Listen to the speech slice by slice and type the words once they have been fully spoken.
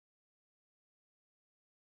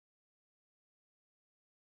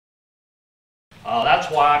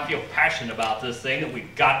That's why I feel passionate about this thing, that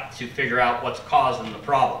we've got to figure out what's causing the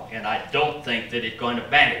problem. And I don't think that it's going to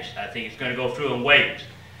vanish. I think it's going to go through in waves.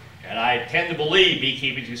 And I tend to believe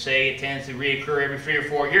beekeepers who say it tends to reoccur every 3 or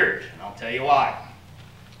 4 years. And I'll tell you why.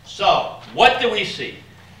 So, what do we see?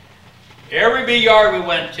 Every bee yard we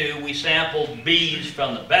went to, we sampled bees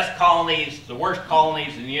from the best colonies, the worst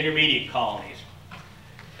colonies, and the intermediate colonies.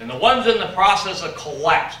 And the ones in the process of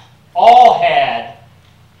collapse all had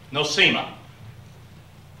Nosema.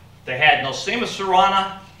 They had Nosema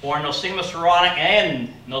ceranae, or Nosema ceranae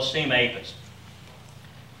and Nosema aphis.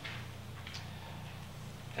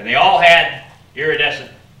 And they all had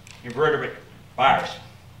iridescent invertebrate virus,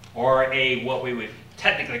 or what we would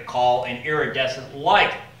technically call an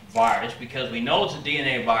iridescent-like virus, because we know it's a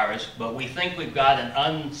DNA virus, but we think we've got an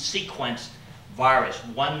unsequenced virus,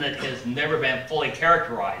 one that has never been fully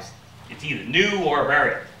characterized. It's either new or a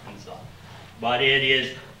variant, and so on. But it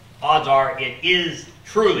is, odds are, it is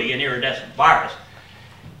truly an iridescent virus.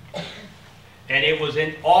 And it was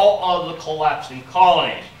in all of the collapsing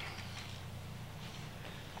colonies.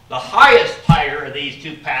 The highest titer of these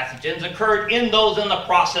two pathogens occurred in those in the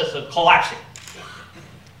process of collapsing.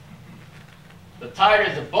 The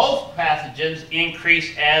titers of both pathogens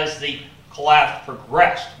increased as the collapse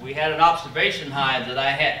progressed. We had an observation hive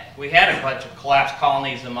that we had a bunch of collapsed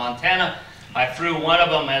colonies in Montana. I threw one of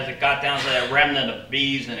them as it got down to that remnant of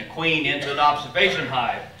bees and a queen into an observation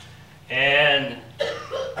hive. And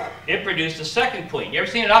it produced a second queen. You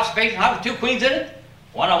ever seen an observation hive with 2 queens in it?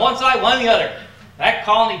 One on one side, one on the other. That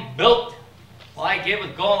colony built like it was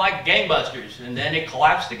going like gangbusters, and then it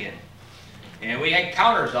collapsed again. And we had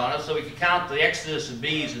counters on it, so we could count the exodus of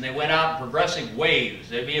bees, and they went out in progressive waves.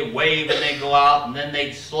 There'd be a wave, and they'd go out, and then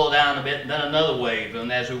they'd slow down a bit, and then another wave.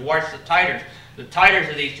 And as we watched the titers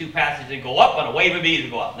of these two pathogens would go up, and a wave of bees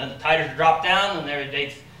would go up. And then the titers would drop down, and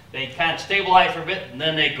they kind of stabilize for a bit, and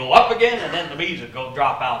then they'd go up again, and then the bees would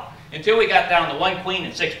drop out, until we got down to 1 queen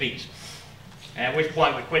and 6 bees. At which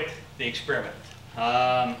point we quit the experiment.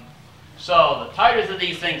 So the titers of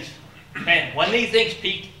these things, man, when these things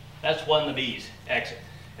peak, that's when the bees exit.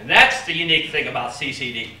 And that's the unique thing about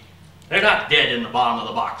CCD. They're not dead in the bottom of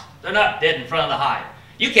the box. They're not dead in front of the hive.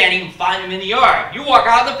 You can't even find them in the yard. You walk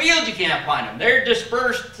out in the field, you can't find them. They're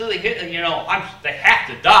dispersed to the, they have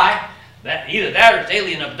to die. Either that or it's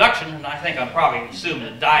alien abduction, and I think I'm probably assuming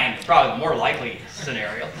that dying is probably the more likely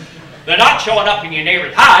scenario. They're not showing up in your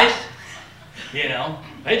neighbor's hives.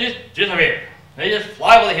 They just disappear. They just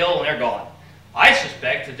fly over the hill and they're gone. I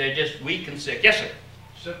suspect that they're just weak and sick. Yes, sir?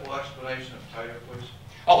 Simple explanation of titer, please.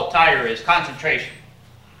 Oh, the titer is concentration.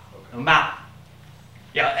 Okay. Amount.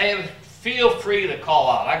 Yeah, feel free to call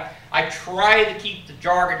out. I try to keep the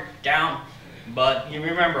jargon down, but you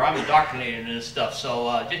remember I'm indoctrinated in this stuff,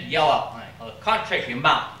 so just yell out. Concentration,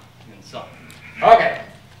 amount, and so on. Okay,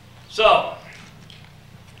 so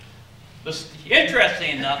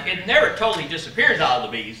interesting enough, it never totally disappears out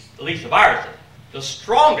of the bees, at least the virus does. The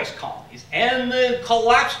strongest colonies and the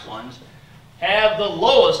collapsed ones have the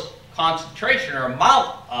lowest concentration or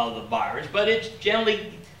amount of the virus, but it's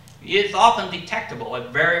often detectable at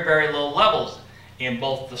very, very low levels in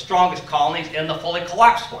both the strongest colonies and the fully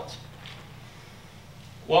collapsed ones.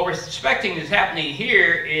 What we're suspecting is happening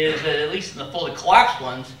here is that at least in the fully collapsed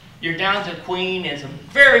ones, you're down to queen and some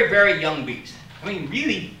very, very young bees. I mean,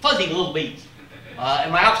 really fuzzy little bees.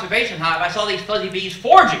 In my observation hive, I saw these fuzzy bees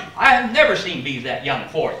foraging. I have never seen bees that young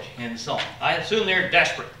forage, and so on. I assume they're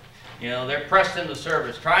desperate. They're pressed into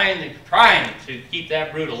service, trying to keep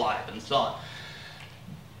that brood alive, and so on.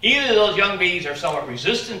 Either of those young bees are somewhat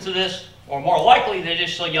resistant to this, or more likely they're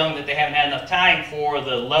just so young that they haven't had enough time for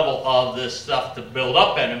the level of this stuff to build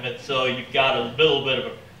up in them, so you've got a little bit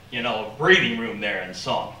of a breathing room there, and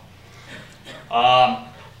so on.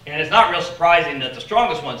 And it's not real surprising that the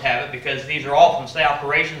strongest ones have it, because these are all from, say,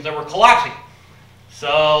 operations that were collapsing.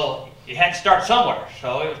 So you had to start somewhere.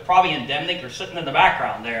 So it was probably endemic or sitting in the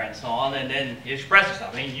background there and so on, and then it expresses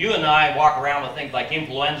itself. I mean, you and I walk around with things like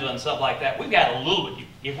influenza and stuff like that. We've got a little bit.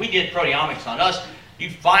 If we did proteomics on us,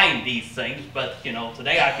 you'd find these things, but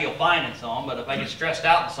today I feel fine and so on, but if I get stressed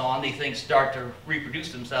out and so on, these things start to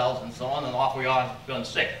reproduce themselves and so on, and off we are going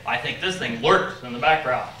sick. I think this thing lurks in the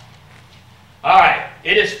background. All right,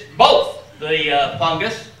 it is both the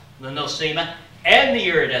fungus, the Nosema, and the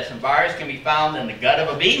iridescent virus can be found in the gut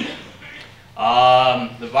of a bee.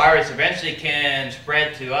 The virus eventually can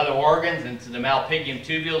spread to other organs, into the malpighium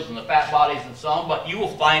tubules and the fat bodies and so on, but you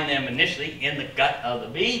will find them initially in the gut of the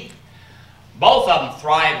bee. Both of them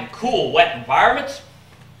thrive in cool, wet environments.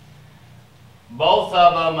 Both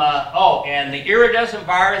of them, and the iridescent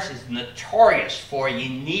virus is notorious for a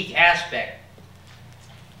unique aspect.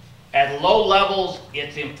 At low levels,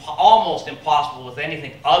 it's almost impossible with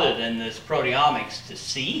anything other than this proteomics to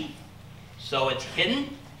see. So it's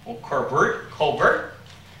hidden or covert.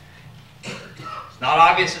 It's not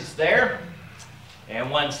obvious it's there. And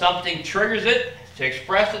when something triggers it to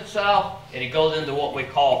express itself, and it goes into what we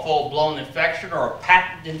call a full-blown infection or a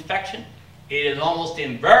patent infection, it is almost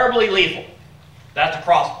invariably lethal. That's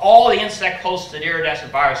across all the insect hosts that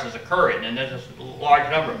iridescent viruses occur in, and there's a large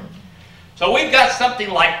number of them. So we've got something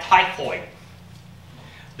like typhoid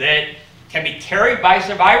that can be carried by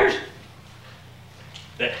survivors,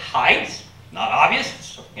 that hides, not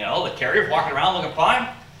obvious, you know, the carrier's walking around looking fine,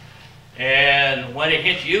 and when it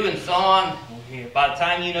hits you and so on, by the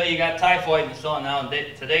time you know you got typhoid and so on, now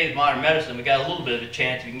in today's modern medicine, we got a little bit of a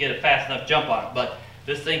chance you can get a fast enough jump on it, but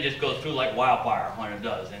this thing just goes through like wildfire when it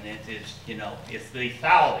does, and it is, you know, it's the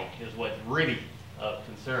lethality is what's really of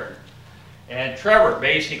concern. And Trevor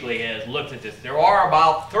basically has looked at this. There are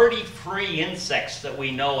about 33 insects that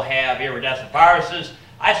we know have iridescent viruses.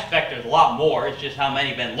 I suspect there's a lot more. It's just how many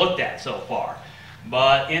have been looked at so far.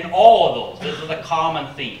 But in all of those, this is a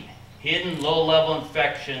common theme. Hidden low-level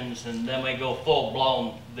infections, and then they go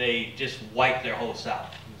full-blown, they just wipe their hosts out,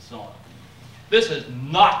 and so on. This is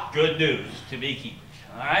not good news to beekeepers,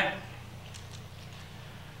 all right?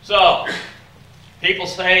 So, people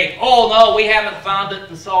say, oh no, we haven't found it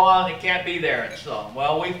and so on, it can't be there and so on.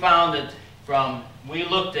 Well, we found it we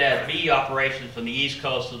looked at bee operations from the East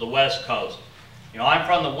Coast to the West Coast. You know, I'm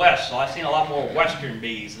from the West, so I've seen a lot more Western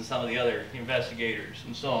bees than some of the other investigators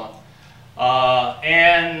and so on.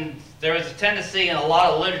 And there is a tendency in a lot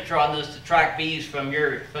of literature on this to track bees from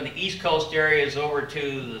the East Coast areas over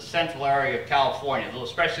to the central area of California,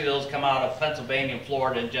 especially those come out of Pennsylvania and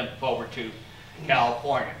Florida and jump over to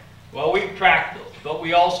California. Well, we tracked those, but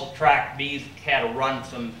we also tracked bees that had a run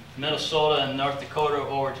from Minnesota and North Dakota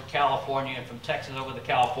over to California, and from Texas over to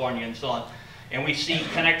California and so on. And we see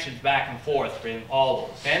connections back and forth in all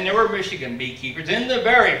those. And there were Michigan beekeepers in the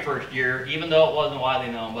very first year, even though it wasn't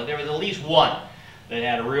widely known, but there was at least one that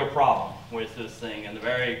had a real problem with this thing in the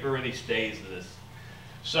very early stages of this.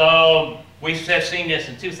 So we have seen this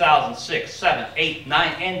in 2006, 7, 8,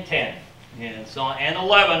 9, and 10, and so on. And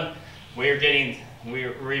 11, we're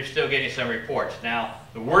still getting some reports. Now,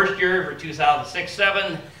 the worst year for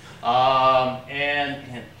 2006-7,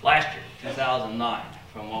 and last year, 2009,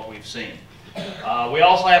 from what we've seen. We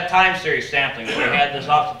also have time series sampling. We had this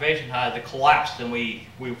observation hive that collapsed, and we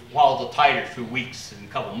followed the titer through weeks and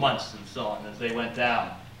a couple months and so on as they went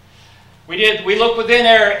down. We looked within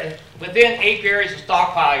apiaries of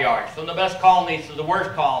stockpile yards, from the best colonies to the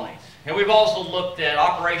worst colonies. And we've also looked at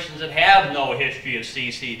operations that have no history of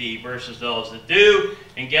CCD versus those that do.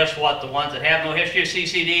 And guess what? The ones that have no history of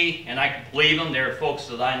CCD, and I can believe them, they're folks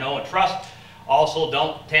that I know and trust, also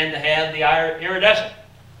don't tend to have the iridescent.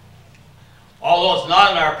 Although it's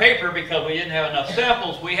not in our paper because we didn't have enough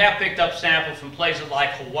samples, we have picked up samples from places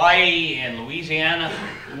like Hawaii and Louisiana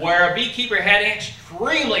where a beekeeper had an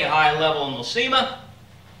extremely high level of Nosema,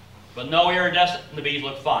 but no iridescent, and the bees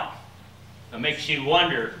look fine. It makes you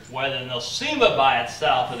wonder whether Nosema by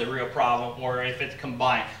itself is a real problem or if it's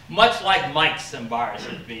combined, much like mites and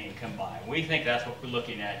viruses being combined. We think that's what we're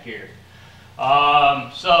looking at here.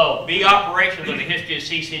 So bee operations with a history of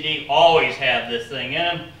CCD always have this thing in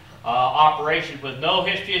them. Operations with no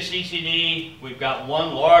history of CCD, we've got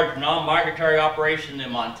one large non-migratory operation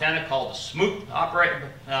in Montana called the Smoot operation,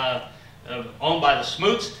 owned by the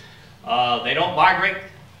Smoots. They don't migrate.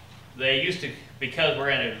 They used to, because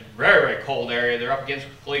we're in a very, very cold area, they're up against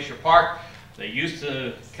Glacier Park. They used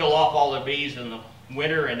to kill off all their bees in the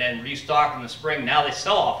winter and then restock in the spring. Now they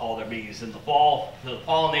sell off all their bees in the fall to the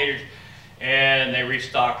pollinators, and they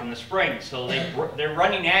restock in the spring. So they're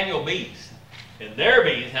running annual bees. And their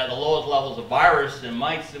bees have the lowest levels of virus and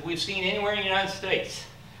mites that we've seen anywhere in the United States.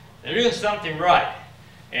 They're doing something right.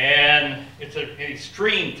 And it's an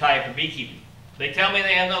extreme type of beekeeping. They tell me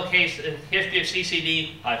they have no history of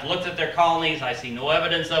CCD. I've looked at their colonies. I see no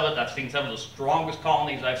evidence of it. I've seen some of the strongest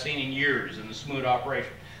colonies I've seen in years in the Smoot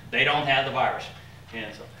operation. They don't have the virus.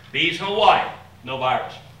 And so, bees from Hawaii, no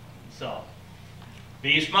virus. So,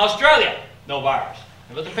 bees from Australia, no virus.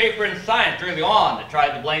 There was a paper in Science early on that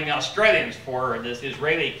tried to blame the Australians for this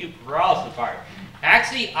Israeli acute paralysis virus.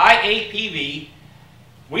 Actually, IAPV,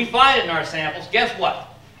 we find it in our samples. Guess what?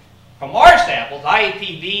 From our samples,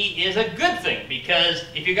 IAPV is a good thing because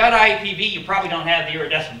if you got IAPV, you probably don't have the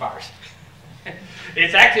iridescent virus.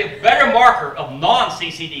 It's actually a better marker of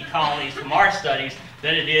non-CCD colonies from our studies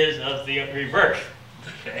than it is of the reverse.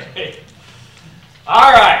 Okay.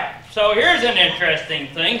 All right, so here's an interesting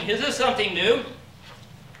thing. Is this something new?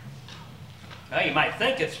 Well, you might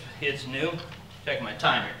think it's new. Check my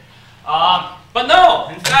time here. But no,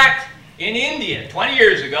 in fact, in India, 20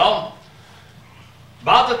 years ago,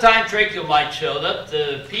 about the time tracheal mites showed up,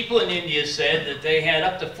 the people in India said that they had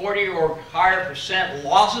up to 40 or higher %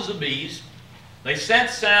 losses of bees. They sent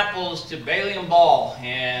samples to Bailey and Ball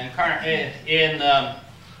in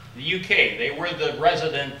the UK. They were the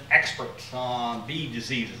resident experts on bee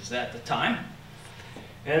diseases at the time.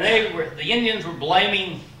 And the Indians were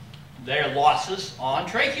blaming their losses on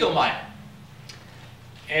tracheal mite.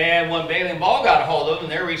 And when Bailey and Ball got a hold of them,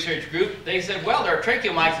 their research group, they said, well, there are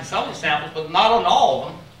tracheal mites in some of the samples, but not on all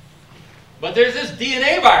of them. But there's this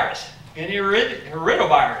DNA virus, an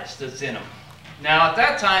iridovirus that's in them. Now, at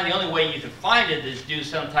that time, the only way you could find it is do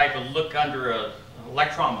some type of look under an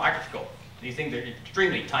electron microscope. You think they're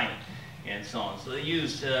extremely tiny and so on. So they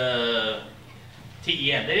used TEM.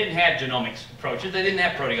 They didn't have genomics approaches. They didn't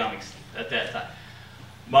have proteomics at that time.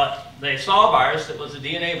 But they saw a virus that was a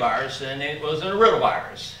DNA virus, and it was an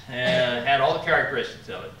iridovirus, and had all the characteristics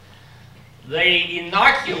of it. They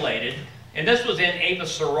inoculated, and this was in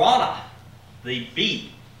aphis ceranae, the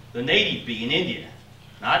bee, the native bee in India.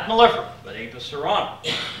 Not mellifera, but aphis ceranae.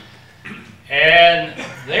 And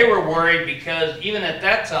they were worried because even at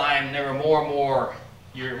that time, there were more and more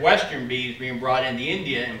your Western bees being brought into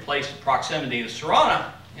India in place of proximity to ceranae.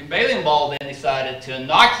 And Bailey and Ball then decided to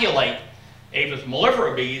inoculate aphis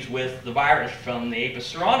mellifera bees with the virus from the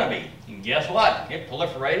aphis ceranae bee. And guess what? It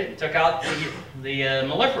proliferated and took out the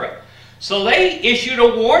mellifera. So they issued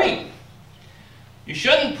a warning. You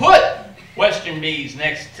shouldn't put Western bees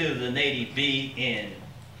next to the native bee in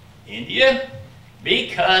India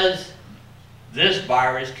because this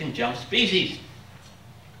virus can jump species.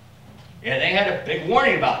 Yeah, they had a big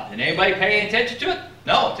warning about it. Did anybody pay attention to it?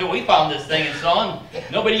 No, until we found this thing and so on.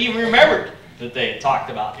 Nobody even remembered that they had talked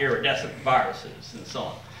about iridescent viruses and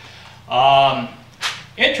so on.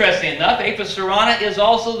 Interesting enough, aphis ceranae is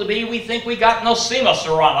also the bee we think we got Nosema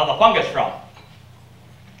ceranae, the fungus, from.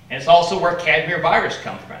 And it's also where cashmere virus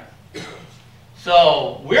comes from.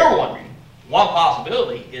 So we're wondering, one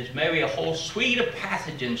possibility is maybe a whole suite of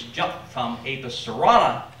pathogens jumped from aphis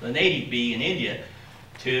ceranae, the native bee in India,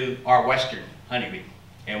 to our Western honeybee.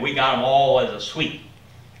 And we got them all as a suite.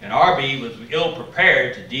 And our bee was ill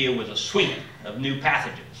prepared to deal with a suite of new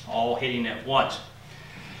pathogens, all hitting at once.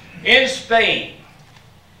 In Spain,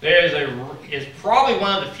 is probably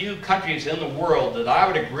one of the few countries in the world that I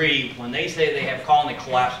would agree, when they say they have colony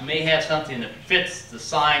collapse, may have something that fits the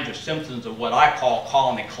signs or symptoms of what I call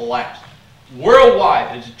colony collapse.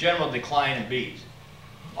 Worldwide, there's a general decline in bees.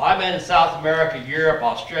 I've been in South America, Europe,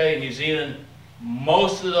 Australia, New Zealand.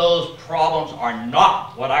 Most of those problems are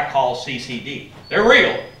not what I call CCD. They're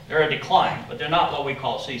real, they're a decline, but they're not what we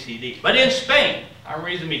call CCD. But in Spain, I'm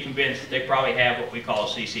reasonably convinced they probably have what we call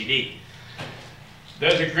CCD.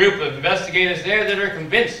 There's a group of investigators there that are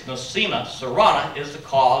convinced Nosema ceranae is the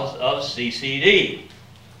cause of CCD.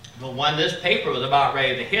 But when this paper was about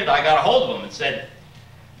ready to hit, I got a hold of them and said,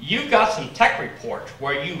 you've got some tech reports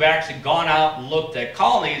where you've actually gone out and looked at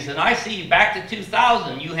colonies, and I see back to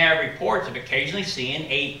 2000 you have reports of occasionally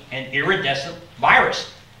seeing an iridescent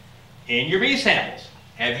virus in your bee samples.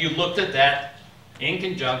 Have you looked at that in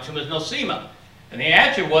conjunction with Nosema? And the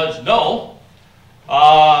answer was no.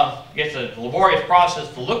 It's a laborious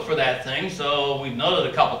process to look for that thing, so we've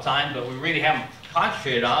noted a couple times, but we really haven't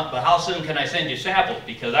concentrated on it. But how soon can I send you samples?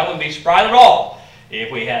 Because I wouldn't be surprised at all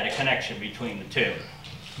if we had a connection between the two.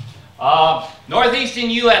 Northeastern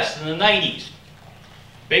U.S. in the 90s,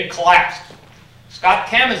 big collapse. Scott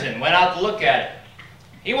Kamazin went out to look at it.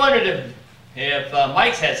 He wondered if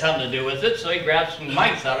mites had something to do with it, so he grabbed some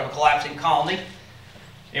mites out of a collapsing colony.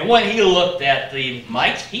 And when he looked at the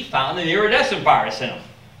mites, he found an iridescent virus in them.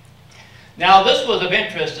 Now, this was of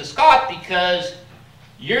interest to Scott because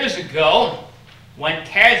years ago, when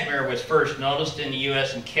cashmere was first noticed in the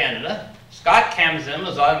U.S. and Canada, Scott Kamazin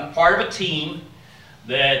was on part of a team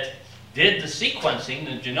that did the sequencing,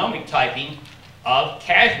 the genomic typing of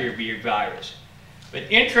cashmere bee virus. But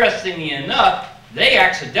interestingly enough, they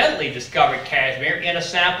accidentally discovered cashmere in a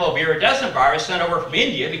sample of iridescent virus sent over from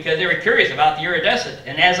India because they were curious about the iridescent.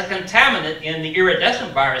 And as a contaminant in the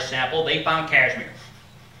iridescent virus sample, they found cashmere.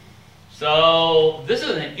 So this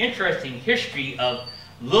is an interesting history of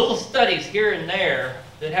little studies here and there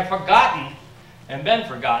that have forgotten and been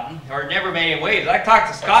forgotten, or never made any waves. I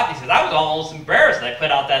talked to Scott, and he said, I was almost embarrassed. I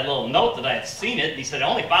put out that little note that I had seen it, and he said, I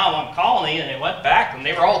only found one colony, and it went back, and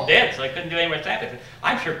they were all dead, so I couldn't do any more samples.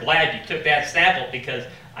 I'm sure glad you took that sample, because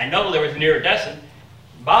I know there was an iridescent.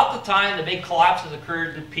 About the time the big collapses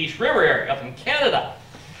occurred in the Peace River area up in Canada,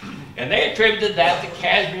 and they attributed that to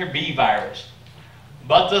cashmere bee virus.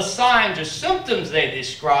 But the signs or symptoms they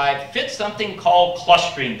describe fit something called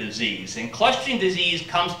clustering disease. And clustering disease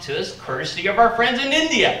comes to us courtesy of our friends in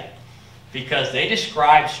India, because they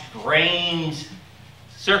describe strange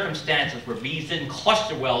circumstances where bees didn't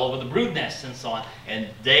cluster well over the brood nests and so on, and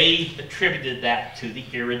they attributed that to the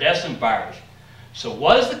iridescent virus. So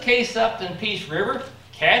was the case up in Peace River,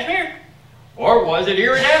 Kashmir, or was it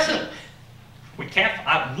iridescent? We can't.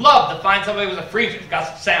 I'd love to find somebody with a freezer who's got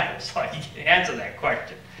some samples so I can answer that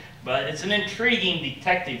question. But it's an intriguing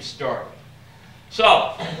detective story.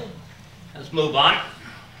 So let's move on.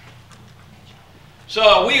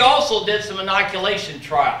 So we also did some inoculation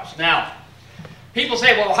trials. Now, people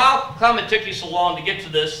say, well, how come it took you so long to get to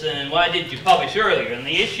this, and why didn't you publish earlier? And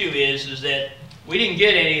the issue is that we didn't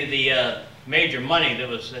get any of the major money that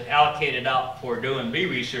was allocated out for doing bee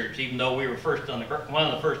research, even though we were one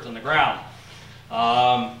of the first on the ground.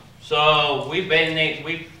 So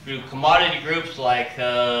through commodity groups like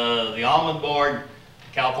the Almond Board,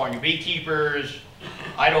 California Beekeepers,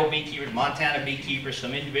 Idaho Beekeepers, Montana Beekeepers,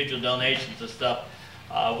 some individual donations and stuff.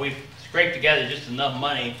 We've scraped together just enough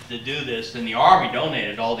money to do this, and the Army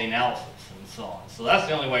donated all the analysis and so on. So that's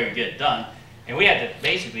the only way we get it done. And we had to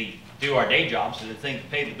basically do our day jobs so to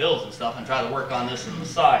pay the bills and stuff and try to work on this on the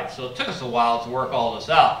side. So it took us a while to work all this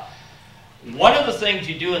out. One of the things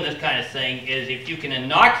you do in this kind of thing is if you can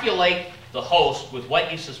inoculate the host with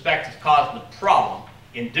what you suspect is causing the problem,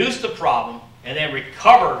 induce the problem, and then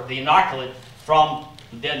recover the inoculant from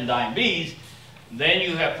the dead and dying bees, then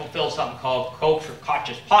you have fulfilled something called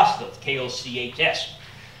culprits positive, KOCHS.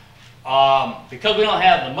 Because we don't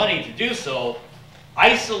have the money to do so,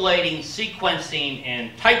 isolating, sequencing,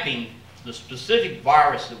 and typing the specific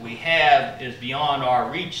virus that we have is beyond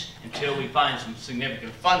our reach until we find some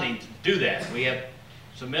significant funding to do that. We have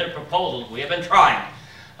submitted proposals. We have been trying.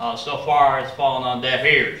 So far, it's fallen on deaf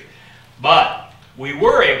ears. But we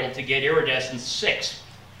were able to get iridescent 6.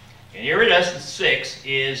 And iridescent 6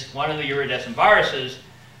 is one of the iridescent viruses.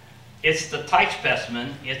 It's the type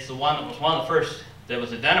specimen. It's the one that was one of the first that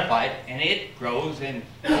was identified, and it grows and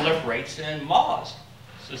proliferates in moths,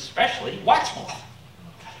 especially wax moth.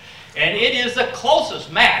 And it is the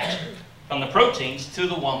closest match from the proteins to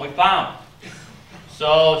the one we found.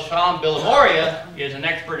 So Sean Villamoria is an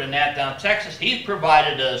expert in that down in Texas. He's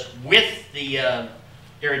provided us with the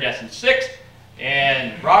iridescent 6,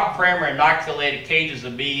 and Rob Kramer inoculated cages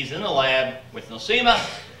of bees in the lab with Nosema,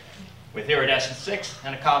 with iridescent 6,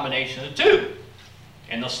 and a combination of the two.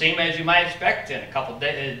 And Nosema, as you might expect, in a couple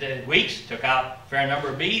of weeks, took out a fair number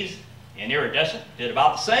of bees, and iridescent did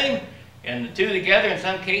about the same. And the two together, in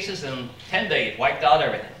some cases, in 10 days, wiped out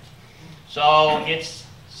everything. So it's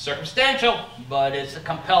circumstantial, but it's a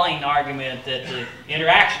compelling argument that the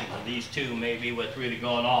interaction of these two may be what's really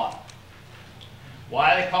going on.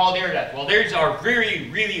 Why are they called iridescent? Well, these are very,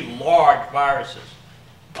 really large viruses.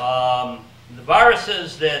 The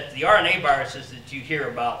viruses that, the RNA viruses that you hear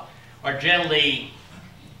about are generally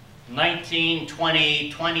 19,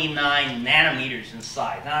 20, 29 nanometers in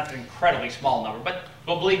size. Not an incredibly small number, but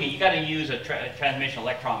believe me, you got to use a transmission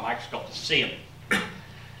electron microscope to see them.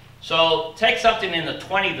 So take something in the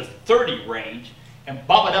 20 to 30 range and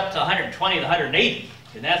bump it up to 120 to 180,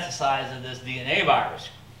 and that's the size of this DNA virus.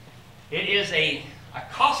 It is a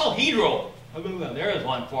icosahedral. There is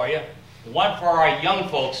one for you. One for our young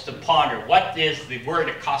folks to ponder. What does the word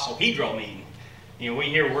icosahedral mean? You know, we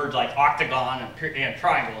hear words like octagon and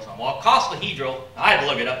triangles. Well, icosahedral, I had to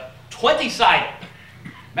look it up, 20-sided.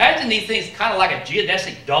 Imagine these things kind of like a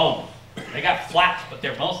geodesic dome. They got flaps, but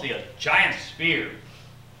they're mostly a giant sphere.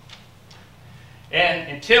 And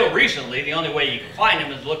until recently, the only way you can find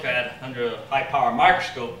them is look at it under a high-power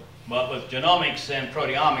microscope. But with genomics and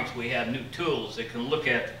proteomics, we have new tools that can look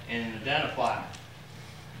at and identify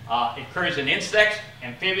them. It occurs in insects,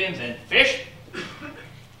 amphibians, and fish.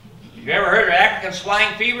 If you ever heard of African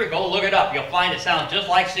swine fever, go look it up. You'll find it sounds just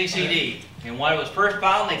like CCD. And when it was first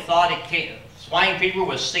found, they thought swine fever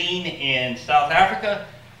was seen in South Africa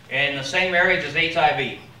in the same areas as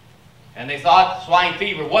HIV. And they thought swine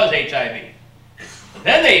fever was HIV. But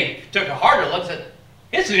then they took a harder look and said,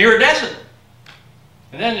 it's an iridescent.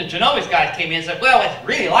 And then the genomics guys came in and said, well, it's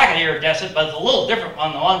really like an iridescent, but it's a little different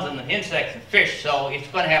on the ones in the insects and fish, so it's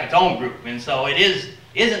going to have its own group. And so it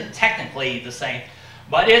isn't technically the same,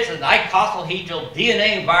 but it's an icosahedral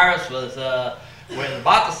DNA virus with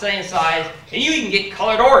about the same size, and you can get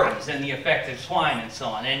colored organs in the affected swine and so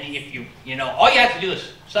on. And if you know, all you have to do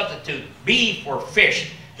is substitute B for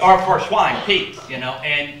fish, or for swine, pigs, you know,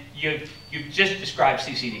 and you've just described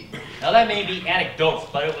CCD. Now that may be anecdotal,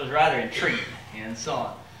 but it was rather intriguing and so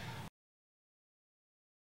on.